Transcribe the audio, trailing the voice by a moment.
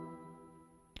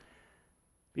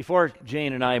Before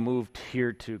Jane and I moved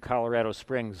here to Colorado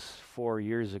Springs 4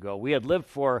 years ago, we had lived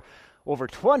for over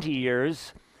 20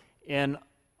 years in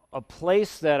a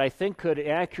place that I think could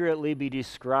accurately be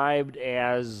described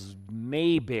as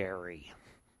Mayberry.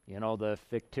 You know, the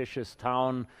fictitious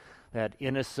town, that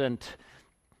innocent,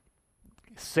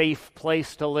 safe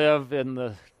place to live in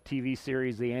the TV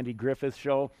series The Andy Griffith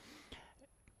Show.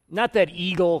 Not that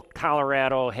Eagle,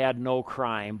 Colorado had no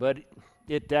crime, but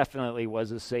it definitely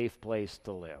was a safe place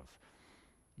to live.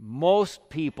 Most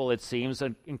people, it seems,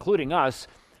 including us,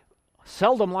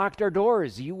 seldom locked our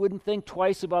doors. You wouldn't think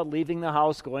twice about leaving the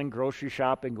house, going grocery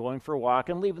shopping, going for a walk,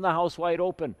 and leaving the house wide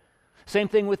open. Same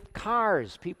thing with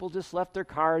cars. People just left their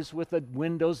cars with the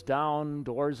windows down,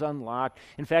 doors unlocked.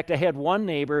 In fact, I had one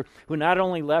neighbor who not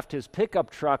only left his pickup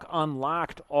truck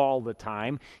unlocked all the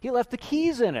time, he left the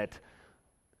keys in it,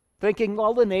 thinking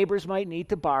all the neighbors might need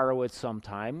to borrow it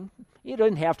sometime. You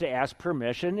didn't have to ask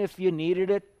permission. If you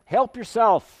needed it, help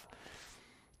yourself.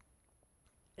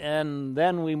 And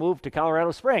then we moved to Colorado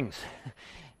Springs.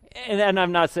 And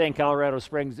I'm not saying Colorado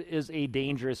Springs is a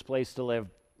dangerous place to live,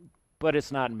 but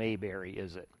it's not Mayberry,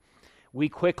 is it? We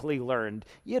quickly learned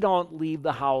you don't leave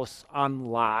the house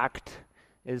unlocked.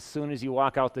 As soon as you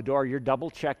walk out the door, you're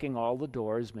double-checking all the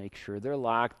doors, make sure they're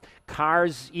locked.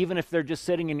 Cars, even if they're just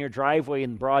sitting in your driveway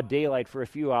in broad daylight for a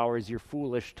few hours, you're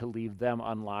foolish to leave them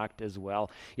unlocked as well.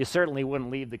 You certainly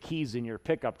wouldn't leave the keys in your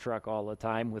pickup truck all the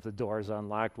time with the doors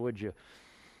unlocked, would you?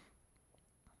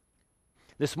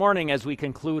 This morning, as we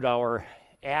conclude our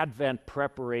Advent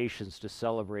preparations to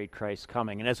celebrate Christ's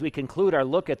coming, and as we conclude our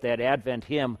look at that Advent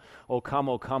hymn, O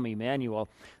Come, Emmanuel,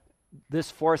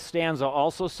 this fourth stanza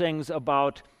also sings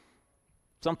about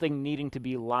something needing to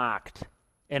be locked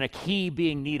and a key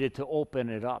being needed to open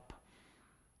it up.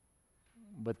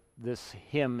 But this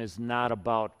hymn is not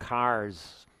about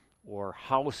cars or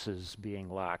houses being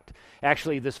locked.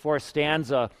 Actually, this fourth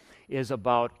stanza is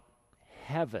about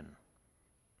heaven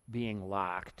being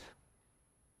locked,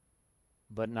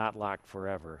 but not locked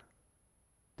forever.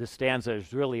 This stanza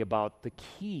is really about the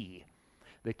key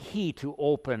to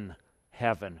open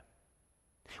heaven.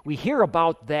 We hear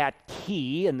about that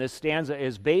key, and this stanza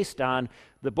is based on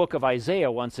the book of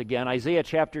Isaiah once again, Isaiah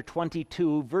chapter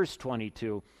 22, verse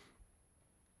 22.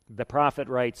 The prophet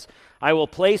writes, I will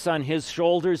place on his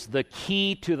shoulders the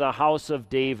key to the house of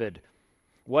David.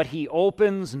 What he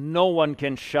opens, no one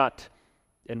can shut,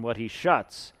 and what he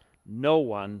shuts, no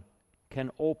one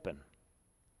can open.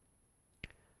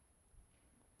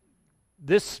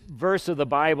 This verse of the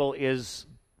Bible is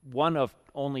one of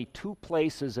only two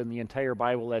places in the entire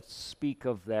Bible that speak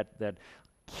of that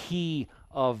key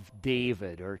of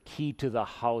David, or key to the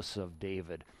house of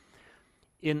David.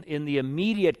 In the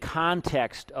immediate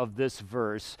context of this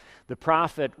verse, the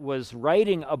prophet was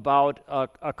writing about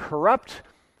a corrupt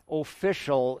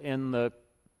official in the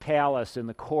palace, in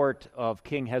the court of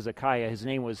King Hezekiah. His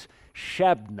name was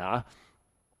Shebna,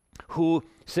 who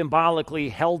symbolically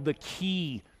held the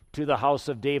key to the house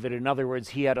of David. In other words,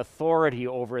 he had authority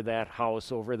over that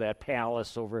house, over that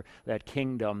palace, over that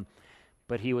kingdom,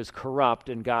 but he was corrupt,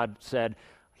 and God said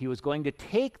he was going to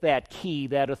take that key,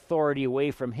 that authority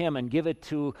away from him and give it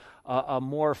to a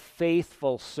more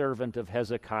faithful servant of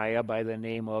Hezekiah by the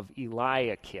name of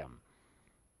Eliakim.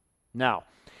 Now,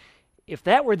 if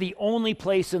that were the only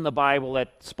place in the Bible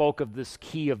that spoke of this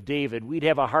key of David, we'd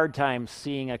have a hard time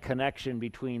seeing a connection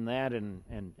between that and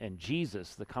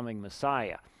Jesus, the coming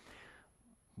Messiah.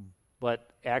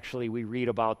 But actually, we read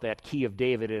about that key of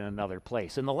David in another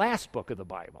place, in the last book of the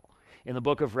Bible, in the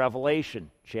book of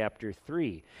Revelation, chapter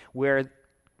 3, where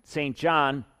St.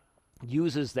 John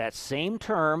uses that same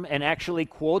term and actually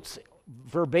quotes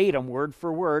verbatim, word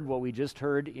for word, what we just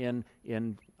heard in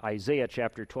Isaiah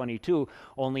chapter 22,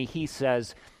 only he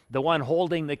says, the one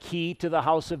holding the key to the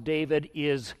house of David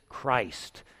is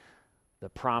Christ, the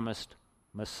promised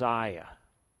Messiah.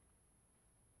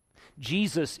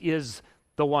 Jesus is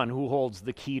the one who holds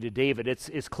the key to David.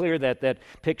 It's clear that that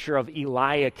picture of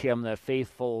Eliakim, the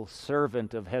faithful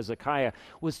servant of Hezekiah,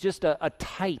 was just a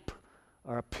type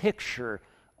or a picture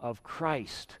of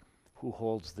Christ who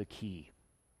holds the key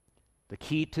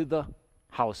to the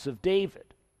house of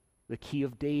David, the key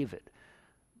of David.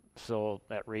 So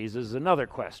that raises another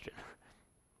question.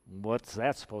 What's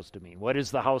that supposed to mean? What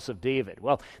is the house of David?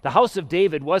 Well, the house of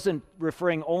David wasn't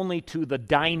referring only to the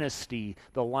dynasty,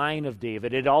 the line of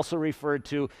David. It also referred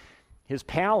to his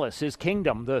palace, his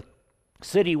kingdom, the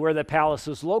city where the palace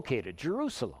is located,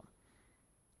 Jerusalem.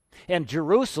 And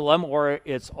Jerusalem, or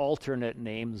its alternate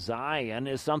name, Zion,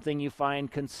 is something you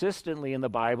find consistently in the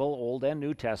Bible, Old and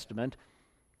New Testament,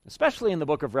 especially in the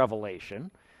book of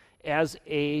Revelation, as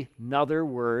another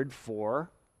word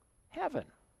for heaven.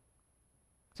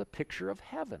 It's a picture of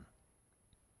heaven.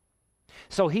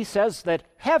 So he says that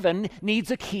heaven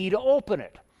needs a key to open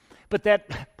it. But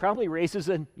that probably raises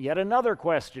yet another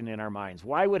question in our minds.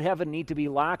 Why would heaven need to be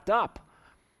locked up?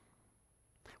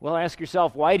 Well, ask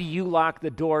yourself, why do you lock the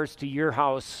doors to your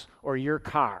house or your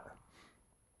car?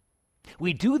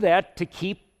 We do that to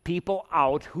keep people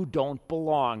out who don't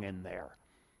belong in there.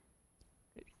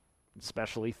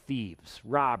 Especially thieves,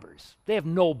 robbers. They have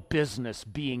no business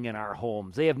being in our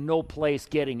homes. They have no place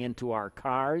getting into our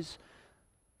cars.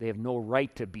 They have no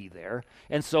right to be there.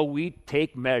 And so we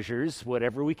take measures,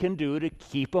 whatever we can do, to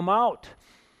keep them out.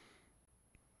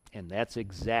 And that's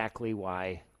exactly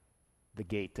why the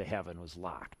gate to heaven was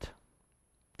locked.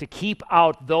 To keep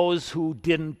out those who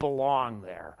didn't belong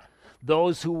there.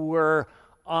 Those who were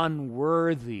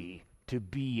unworthy to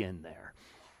be in there.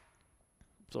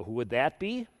 So who would that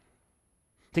be?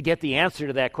 To get the answer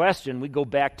to that question, we go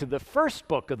back to the first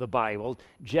book of the Bible,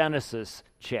 Genesis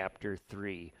chapter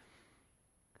 3.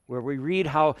 Where we read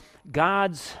how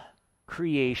God's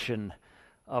creation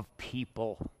of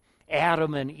people,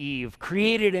 Adam and Eve,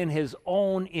 created in his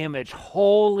own image,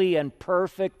 holy and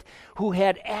perfect, who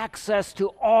had access to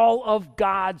all of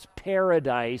God's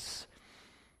paradise,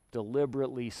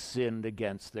 deliberately sinned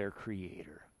against their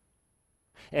Creator.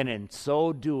 And in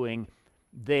so doing,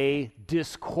 they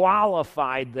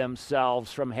disqualified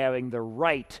themselves from having the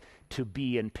right to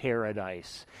be in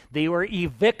paradise. They were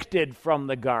evicted from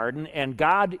the garden, and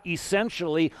God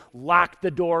essentially locked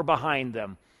the door behind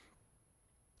them.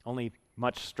 Only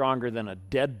much stronger than a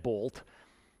deadbolt,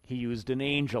 he used an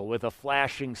angel with a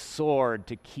flashing sword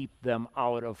to keep them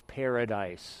out of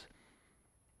paradise.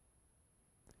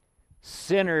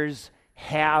 Sinners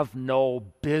have no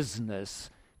business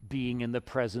being in the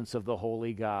presence of the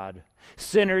holy God.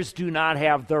 Sinners do not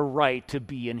have the right to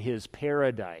be in his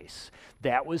paradise.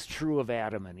 That was true of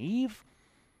Adam and Eve,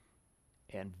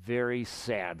 and very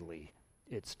sadly,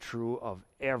 it's true of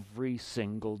every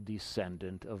single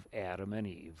descendant of Adam and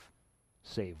Eve,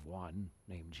 save one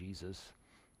named Jesus.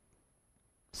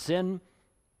 Sin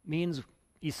means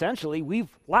essentially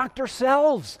we've locked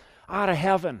ourselves out of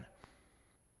heaven.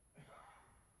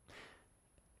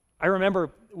 I remember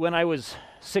when I was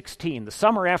 16, the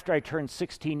summer after I turned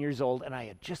 16 years old, and I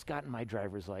had just gotten my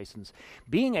driver's license,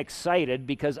 being excited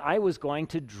because I was going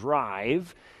to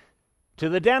drive to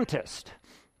the dentist.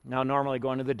 Now, normally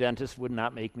going to the dentist would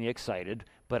not make me excited,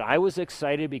 but I was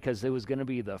excited because it was going to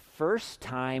be the first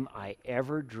time I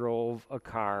ever drove a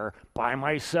car by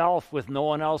myself with no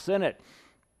one else in it.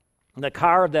 The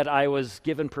car that I was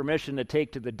given permission to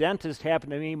take to the dentist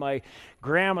happened to be my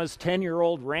grandma's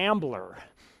 10-year-old Rambler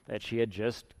that she had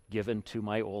just given to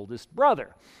my oldest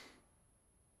brother.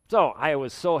 So I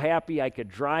was so happy I could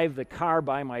drive the car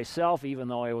by myself, even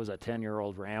though I was a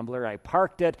 10-year-old Rambler. I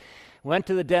parked it, went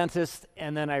to the dentist,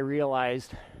 and then I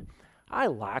realized I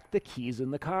locked the keys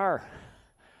in the car.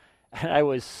 And I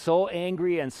was so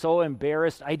angry and so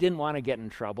embarrassed. I didn't want to get in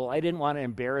trouble. I didn't want to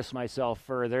embarrass myself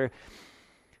further.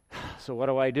 So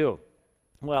what do?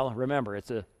 Well, remember, it's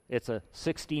a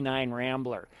 69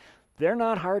 Rambler. They're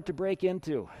not hard to break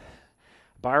into.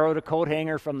 Borrowed a coat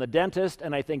hanger from the dentist,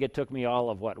 and I think it took me all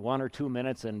of, 1 or 2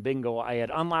 minutes, and bingo, I had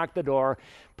unlocked the door,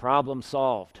 problem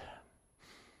solved.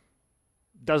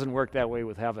 Doesn't work that way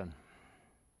with heaven.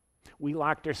 We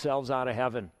locked ourselves out of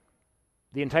heaven.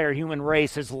 The entire human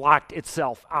race has locked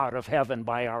itself out of heaven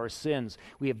by our sins.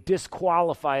 We have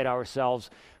disqualified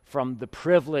ourselves from the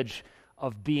privilege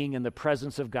of being in the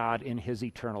presence of God in his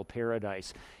eternal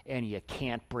paradise, and you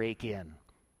can't break in.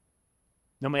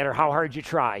 No matter how hard you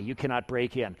try, you cannot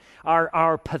break in.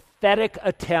 Our pathetic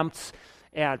attempts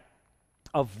at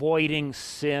avoiding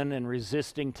sin and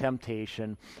resisting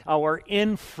temptation, our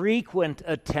infrequent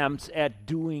attempts at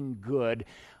doing good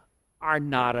are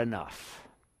not enough.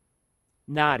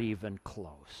 Not even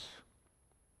close.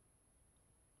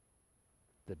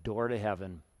 The door to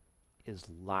heaven is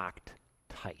locked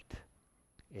tight.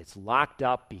 It's locked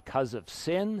up because of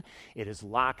sin. It is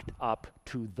locked up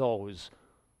to those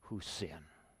who sin.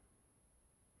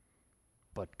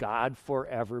 But God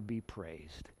forever be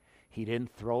praised. He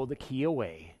didn't throw the key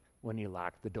away when he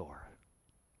locked the door.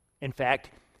 In fact,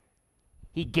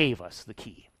 he gave us the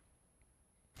key.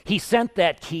 He sent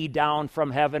that key down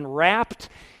from heaven, wrapped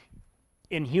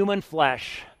in human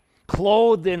flesh,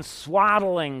 clothed in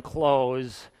swaddling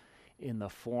clothes, in the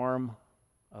form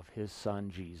of his Son,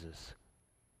 Jesus.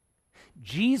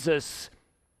 Jesus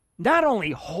not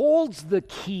only holds the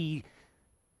key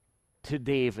to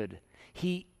David,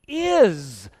 he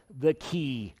is the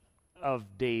key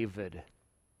of David.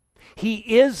 He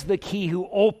is the key who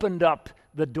opened up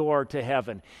the door to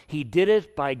heaven. He did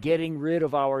it by getting rid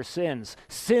of our sins.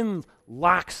 Sin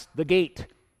locks the gate.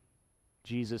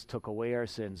 Jesus took away our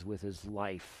sins with his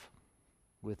life,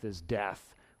 with his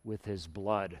death, with his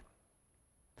blood.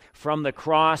 From the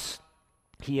cross,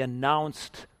 he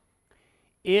announced,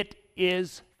 "It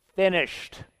is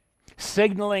finished,"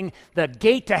 signaling the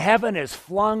gate to heaven is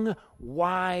flung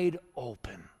wide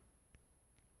open.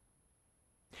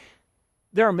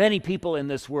 There are many people in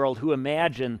this world who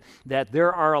imagine that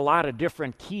there are a lot of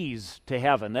different keys to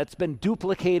heaven. That's been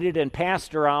duplicated and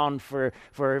passed around for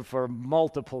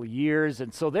multiple years.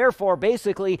 And so therefore,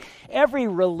 basically, every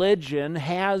religion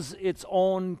has its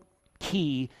own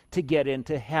key to get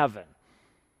into heaven.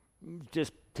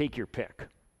 Just take your pick.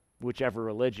 Whichever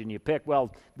religion you pick,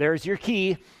 well, there's your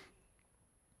key.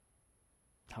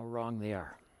 How wrong they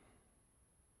are.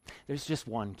 There's just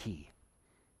one key.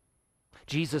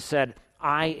 Jesus said,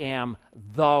 "I am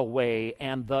the way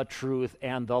and the truth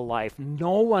and the life.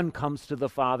 No one comes to the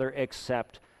Father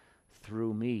except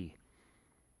through me."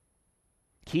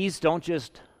 Keys don't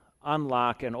just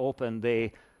unlock and open,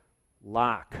 they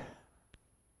lock.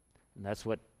 And that's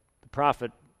what the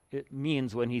prophet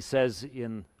means when he says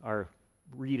in our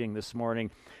reading this morning,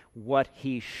 "What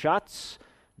he shuts,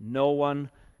 no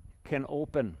one can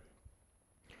open."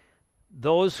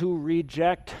 Those who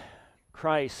reject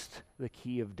Christ, the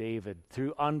key of David,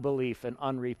 through unbelief and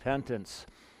unrepentance,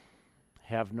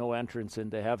 have no entrance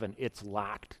into heaven. It's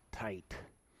locked tight.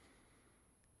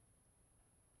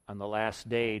 On the last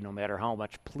day, no matter how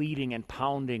much pleading and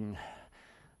pounding,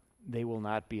 they will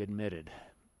not be admitted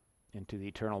into the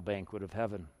eternal banquet of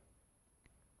heaven.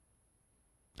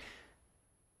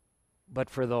 But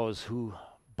for those who,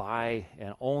 by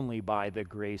and only by the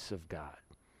grace of God,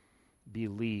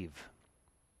 believe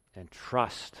and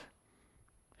trust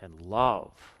and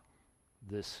love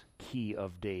this key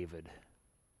of David,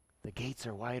 the gates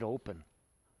are wide open.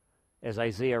 As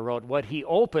Isaiah wrote, "What he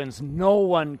opens, no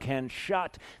one can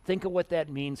shut." Think of what that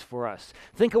means for us.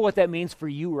 Think of what that means for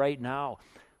you right now.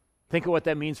 Think of what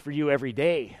that means for you every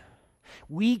day.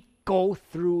 We go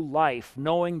through life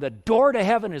knowing the door to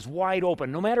heaven is wide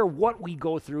open. No matter what we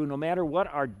go through, no matter what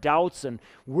our doubts and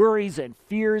worries and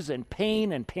fears and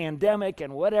pain and pandemic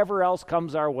and whatever else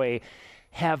comes our way,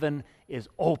 heaven is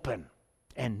open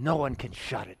and no one can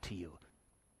shut it to you.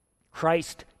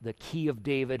 Christ, the key of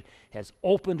David, has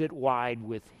opened it wide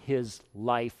with his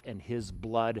life and his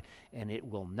blood, and it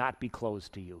will not be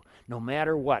closed to you, no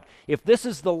matter what. If this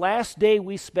is the last day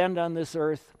we spend on this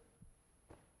earth,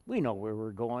 we know where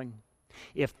we're going.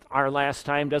 If our last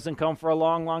time doesn't come for a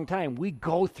long, long time, we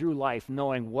go through life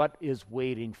knowing what is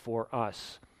waiting for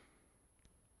us.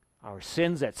 Our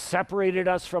sins that separated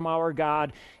us from our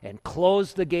God and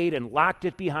closed the gate and locked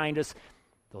it behind us,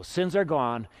 those sins are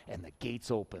gone and the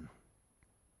gate's open.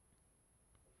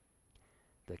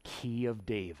 The key of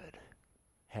David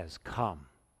has come.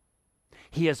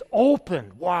 He has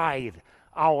opened wide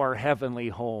our heavenly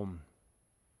home.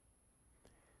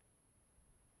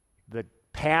 The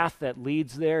path that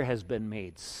leads there has been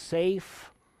made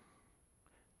safe.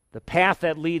 The path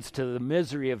that leads to the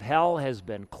misery of hell has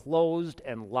been closed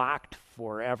and locked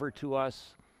forever to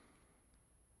us.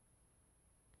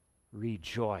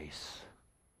 Rejoice.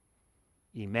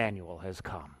 Emmanuel has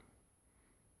come.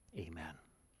 Amen.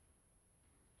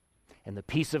 And the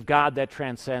peace of God that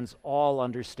transcends all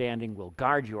understanding will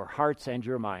guard your hearts and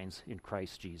your minds in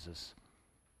Christ Jesus.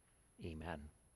 Amen.